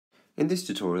In this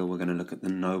tutorial we're going to look at the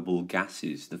noble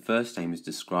gases. The first aim is to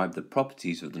describe the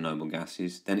properties of the noble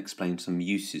gases, then explain some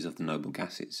uses of the noble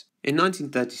gases. In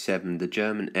 1937 the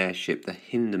German airship the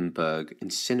Hindenburg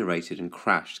incinerated and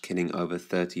crashed, killing over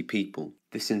 30 people.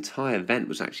 This entire event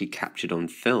was actually captured on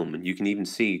film, and you can even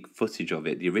see footage of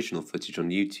it, the original footage, on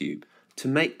YouTube. To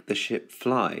make the ship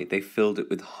fly, they filled it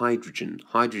with hydrogen.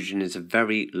 Hydrogen is a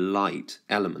very light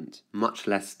element, much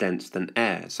less dense than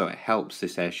air, so it helps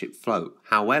this airship float.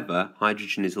 However,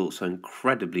 hydrogen is also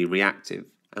incredibly reactive,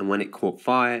 and when it caught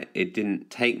fire, it didn't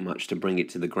take much to bring it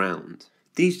to the ground.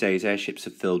 These days, airships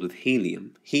are filled with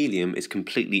helium. Helium is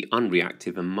completely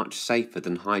unreactive and much safer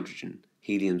than hydrogen.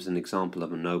 Helium is an example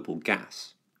of a noble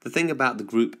gas. The thing about the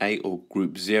Group A or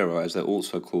Group 0, as they're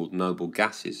also called, noble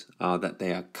gases, are that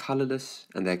they are colourless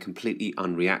and they're completely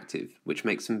unreactive, which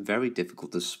makes them very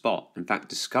difficult to spot. In fact,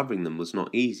 discovering them was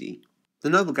not easy. The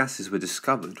noble gases were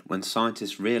discovered when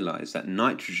scientists realised that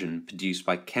nitrogen produced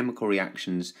by chemical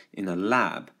reactions in a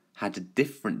lab had a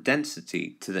different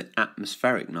density to the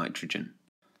atmospheric nitrogen.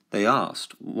 They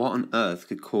asked what on earth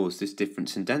could cause this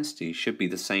difference in density should be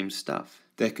the same stuff.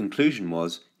 Their conclusion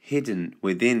was, hidden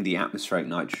within the atmospheric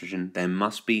nitrogen, there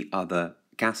must be other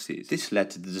gases. This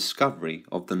led to the discovery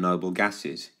of the noble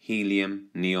gases: helium,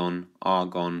 neon,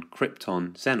 argon,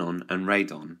 krypton, xenon, and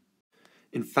radon.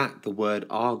 In fact, the word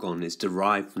argon is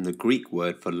derived from the Greek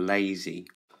word for lazy.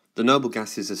 The noble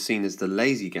gases are seen as the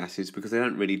lazy gases because they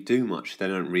don't really do much. They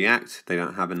don't react, they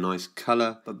don't have a nice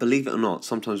colour, but believe it or not,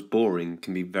 sometimes boring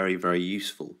can be very, very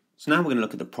useful. So now we're going to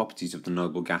look at the properties of the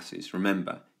noble gases.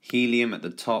 Remember, helium at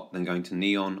the top, then going to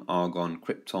neon, argon,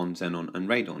 krypton, xenon, and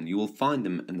radon. You will find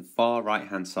them in the far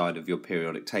right-hand side of your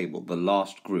periodic table, the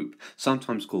last group,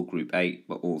 sometimes called Group 8,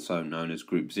 but also known as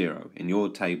Group 0. In your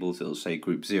tables, it will say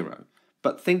Group 0.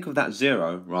 But think of that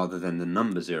 0 rather than the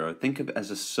number 0. Think of it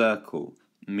as a circle,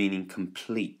 meaning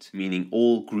complete, meaning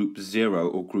all Group 0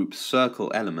 or Group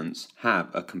Circle elements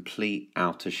have a complete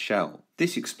outer shell.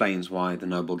 This explains why the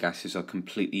noble gases are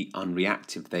completely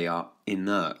unreactive. They are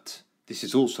inert. This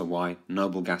is also why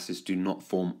noble gases do not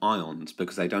form ions,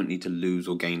 because they don't need to lose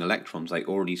or gain electrons. They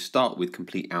already start with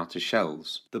complete outer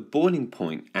shells. The boiling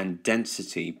point and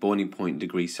density, boiling point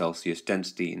degrees Celsius,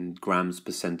 density in grams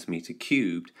per centimeter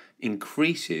cubed,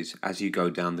 increases as you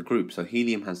go down the group. So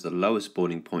helium has the lowest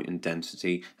boiling point and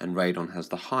density, and radon has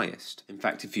the highest. In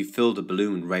fact, if you filled a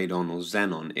balloon with radon or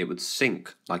xenon, it would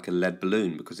sink like a lead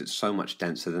balloon because it's so much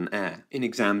denser than air. In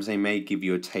exams, they may give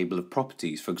you a table of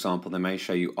properties. For example, they may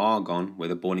show you argon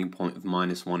with a boiling point of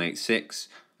 -186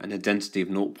 and a density of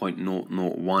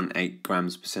 0.0018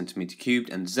 grams per centimeter cubed,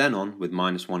 and xenon with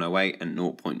 -108 and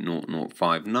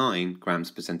 0.0059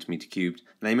 grams per centimeter cubed.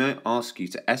 They may ask you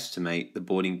to estimate the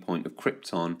boiling point of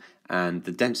krypton and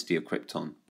the density of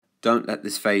krypton. Don't let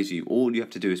this phase you. All you have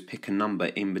to do is pick a number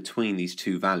in between these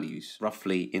two values.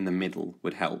 Roughly in the middle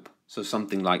would help. So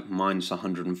something like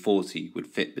 -140 would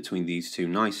fit between these two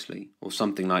nicely, or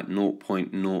something like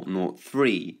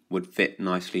 0.003 would fit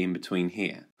nicely in between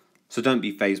here. So don't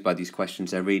be fazed by these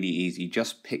questions, they're really easy.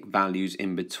 Just pick values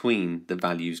in between the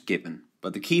values given.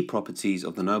 But the key properties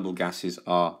of the noble gases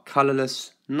are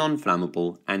colourless,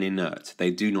 non-flammable, and inert.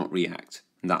 They do not react,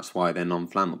 and that's why they're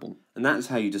non-flammable. And that's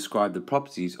how you describe the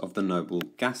properties of the noble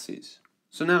gases.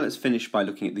 So now let's finish by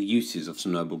looking at the uses of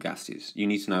some noble gases. You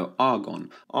need to know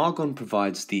argon. Argon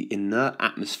provides the inert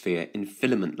atmosphere in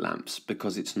filament lamps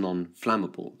because it's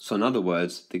non-flammable. So in other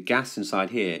words, the gas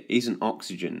inside here isn't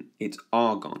oxygen, it's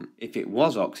argon. If it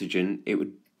was oxygen, it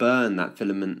would burn that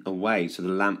filament away, so the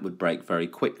lamp would break very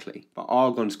quickly. But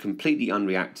argon is completely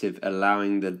unreactive,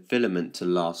 allowing the filament to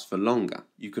last for longer.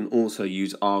 You can also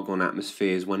use argon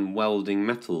atmospheres when welding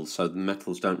metals, so the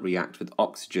metals don't react with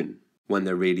oxygen when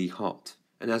they're really hot.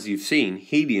 And as you've seen,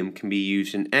 helium can be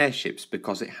used in airships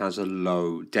because it has a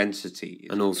low density.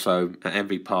 And also, at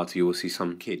every party you will see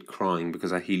some kid crying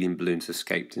because our helium balloons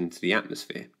escaped into the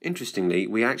atmosphere. Interestingly,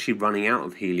 we're actually running out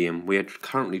of helium. We are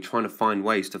currently trying to find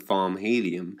ways to farm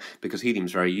helium because helium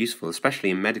is very useful, especially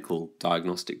in medical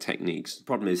diagnostic techniques. The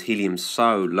problem is helium's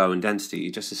so low in density,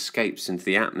 it just escapes into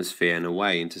the atmosphere and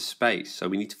away into space. So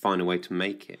we need to find a way to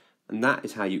make it. And that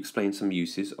is how you explain some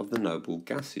uses of the noble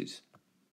gases.